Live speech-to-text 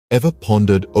Ever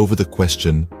pondered over the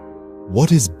question,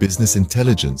 what is business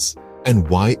intelligence and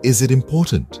why is it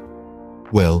important?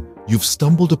 Well, you've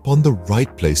stumbled upon the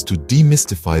right place to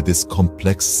demystify this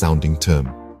complex-sounding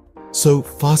term. So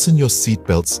fasten your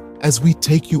seatbelts as we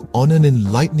take you on an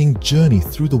enlightening journey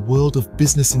through the world of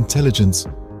business intelligence,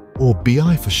 or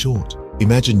BI for short.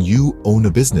 Imagine you own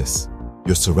a business.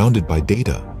 You're surrounded by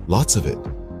data, lots of it.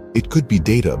 It could be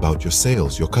data about your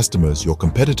sales, your customers, your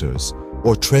competitors,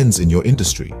 or trends in your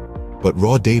industry. But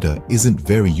raw data isn't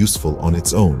very useful on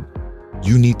its own.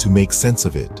 You need to make sense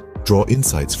of it, draw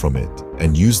insights from it,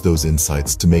 and use those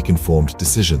insights to make informed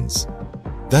decisions.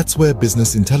 That's where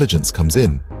business intelligence comes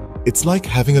in. It's like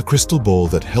having a crystal ball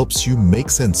that helps you make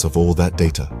sense of all that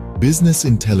data. Business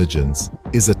intelligence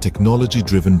is a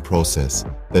technology-driven process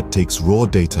that takes raw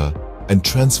data and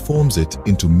transforms it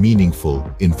into meaningful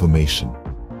information.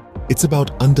 It's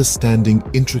about understanding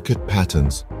intricate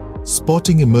patterns,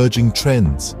 spotting emerging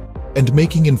trends, and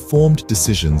making informed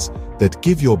decisions that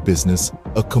give your business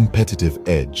a competitive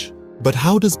edge. But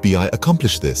how does BI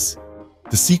accomplish this?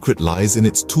 The secret lies in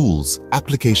its tools,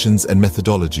 applications, and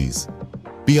methodologies.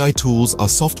 BI tools are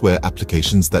software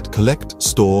applications that collect,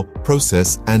 store,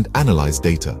 process, and analyze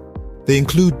data. They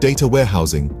include data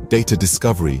warehousing, data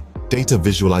discovery, data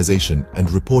visualization,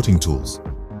 and reporting tools.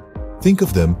 Think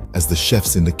of them as the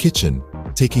chefs in the kitchen,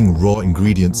 taking raw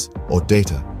ingredients or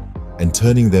data and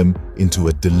turning them into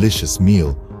a delicious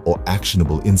meal or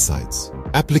actionable insights.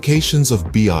 Applications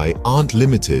of BI aren't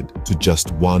limited to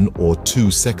just one or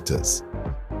two sectors.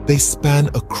 They span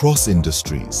across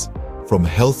industries, from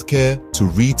healthcare to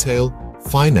retail,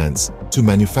 finance to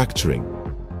manufacturing.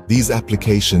 These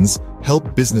applications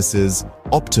help businesses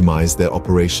optimize their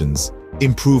operations,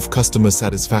 improve customer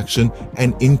satisfaction,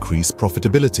 and increase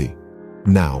profitability.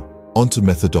 Now, onto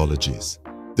methodologies.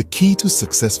 The key to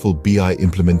successful BI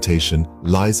implementation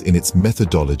lies in its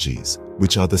methodologies,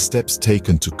 which are the steps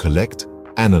taken to collect,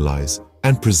 analyze,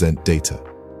 and present data.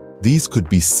 These could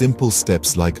be simple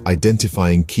steps like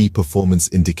identifying key performance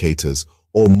indicators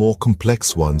or more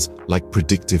complex ones like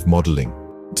predictive modeling.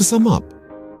 To sum up,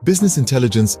 business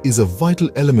intelligence is a vital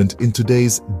element in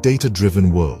today's data-driven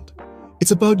world.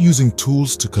 It's about using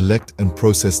tools to collect and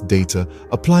process data,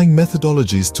 applying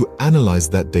methodologies to analyze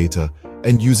that data,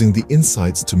 and using the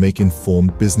insights to make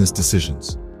informed business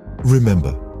decisions.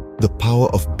 Remember, the power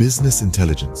of business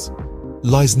intelligence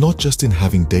lies not just in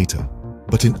having data,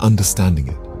 but in understanding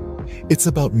it. It's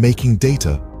about making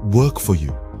data work for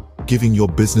you, giving your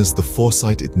business the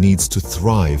foresight it needs to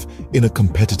thrive in a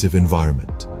competitive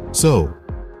environment. So,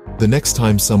 the next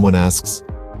time someone asks,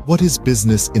 what is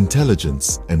business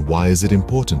intelligence and why is it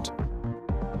important?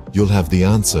 You'll have the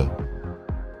answer.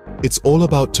 It's all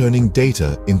about turning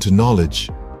data into knowledge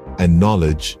and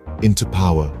knowledge into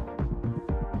power.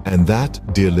 And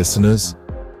that, dear listeners,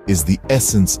 is the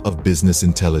essence of business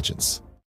intelligence.